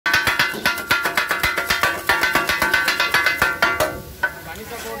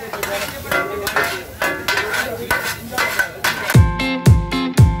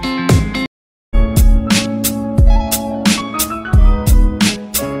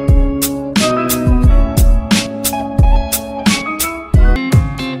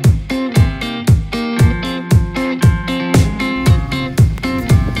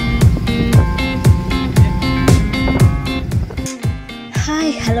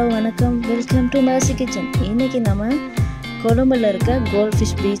Hello, வணக்கம். Welcome to Mercy Kitchen. இன்னைக்கு நம்ம கொலம்போல இருக்க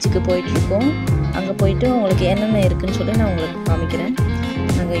கோல்ட்ஃபிஷ் பீச்சுக்கு போயிட்டு இருக்கோம். அங்க போயிட்டு உங்களுக்கு என்னென்ன இருக்குன்னு சொல்லி நான் உங்களுக்கு காமிக்கிறேன்.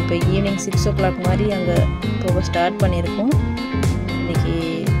 நாங்க இப்போ ஈவினிங் 6 o'clock மாதிரி அங்க போக ஸ்டார்ட் பண்ணிருக்கோம். இன்னைக்கு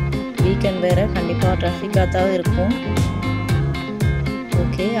வீக்கெண்ட் வேற கண்டிப்பா டிராஃபிக்கா தான் இருக்கும்.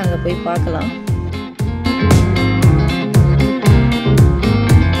 ஓகே, அங்க போய் பார்க்கலாம்.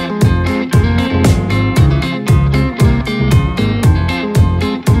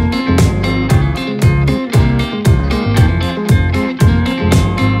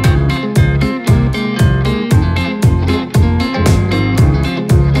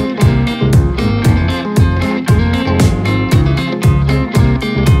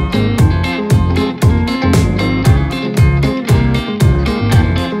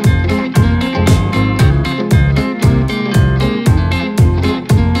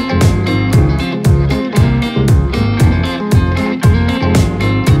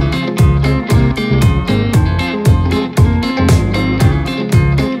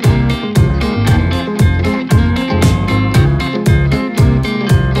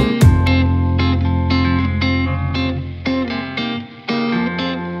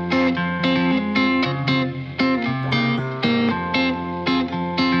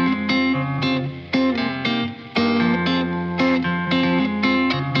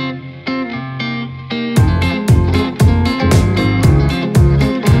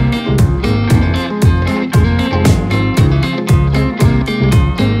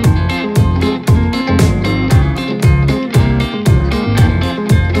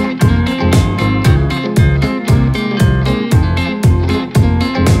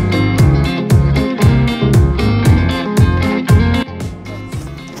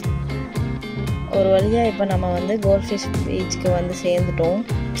 ஒரு வழியாக இப்போ நம்ம வந்து கோல்ட்ஃபிஷ் பீச்சுக்கு வந்து சேர்ந்துட்டோம்.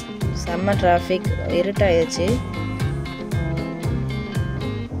 செம்ம டிராஃபிக், இருட்டாயிடுச்சு.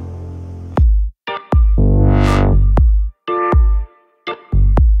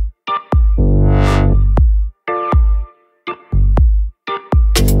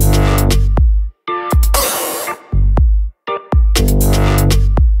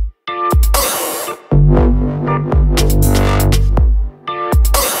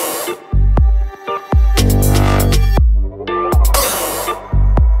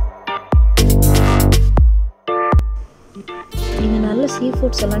 இங்கே நல்ல சீ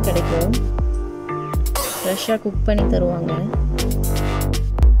ஃபுட்ஸ் எல்லாம் கிடைக்கும், ஃப்ரெஷ்ஷாக குக் பண்ணி தருவாங்க.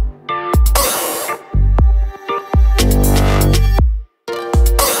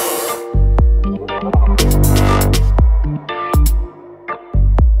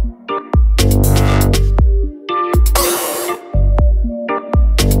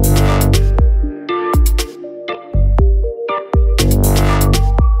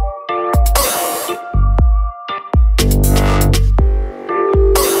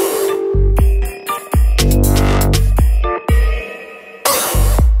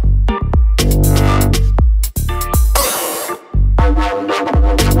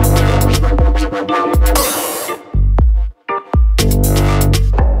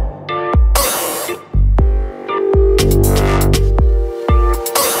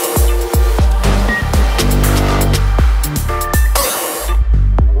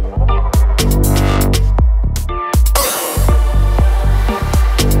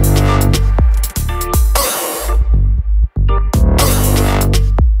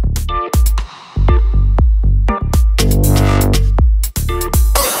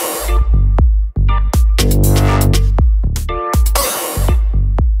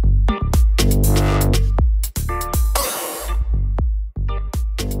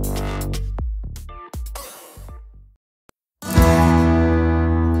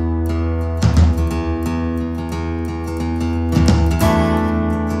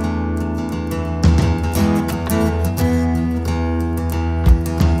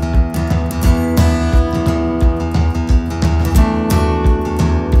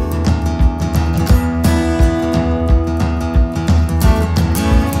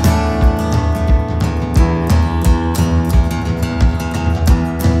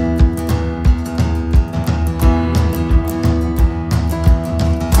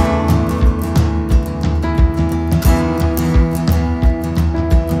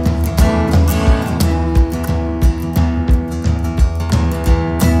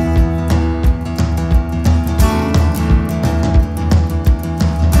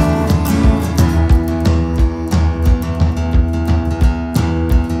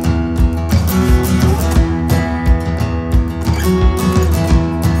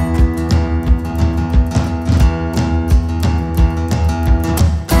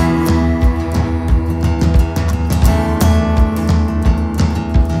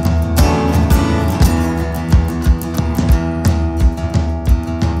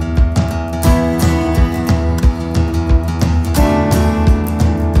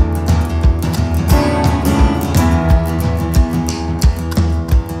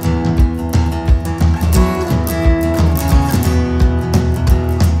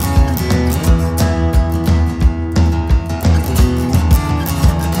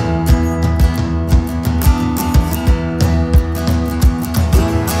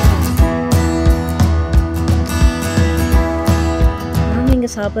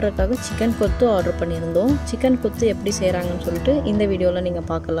 சாப்பிட்றதுக்காக சிக்கன் கொத்து ஆர்டர் பண்ணியிருந்தோம். சிக்கன் கொத்து எப்படி செய்கிறாங்கன்னு சொல்லிட்டு இந்த வீடியோவில் நீங்கள்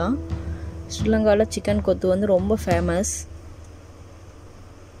பார்க்கலாம். ஸ்ரீலங்காவில் சிக்கன் கொத்து வந்து ரொம்ப ஃபேமஸ்,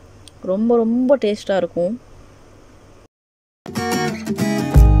 ரொம்ப ரொம்ப டேஸ்ட்டாக இருக்கும்.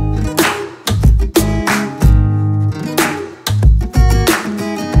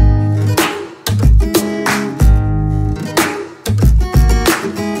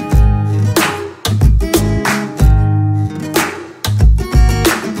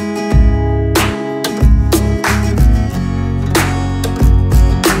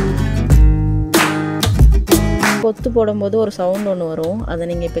 கொத்து போடும்போது ஒரு சவுண்ட் ஒன்று வரும், அதை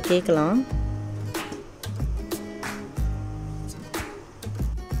நீங்கள் இப்போ கேட்கலாம்.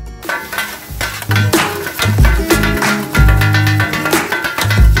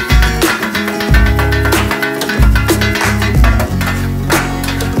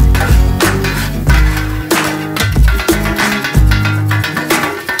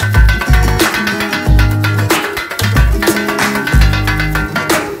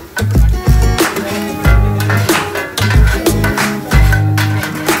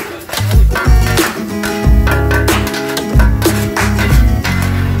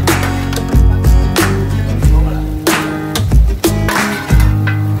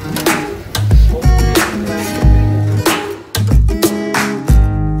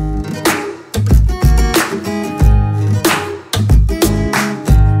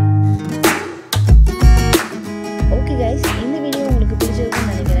 இந்த வீடியோ உங்களுக்கு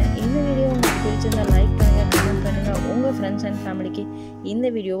பிடிச்சிருக்குன்னு நினைக்கிறேன். இந்த வீடியோ உங்களுக்கு பிடிச்சிருந்தா லைக் பண்ணுங்கள், கமெண்ட் பண்ணுங்கள், உங்கள் ஃப்ரெண்ட்ஸ் அண்ட் ஃபேமிலிக்கு இந்த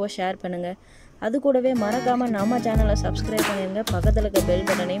வீடியோவை ஷேர் பண்ணுங்கள். அது கூடவே மறக்காமல் நம்ம சேனலை சப்ஸ்கிரைப் பண்ணிடுங்க, பக்கத்தில் இருக்க பெல்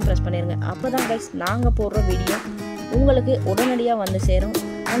பட்டனையும் ப்ரெஸ் பண்ணிடுங்க. அப்போ தான் கைஸ் நாங்கள் போடுற வீடியோ உங்களுக்கு உடனடியாக வந்து சேரும்.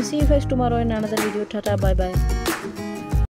 And see you guys tomorrow in another video. Tata, bye bye.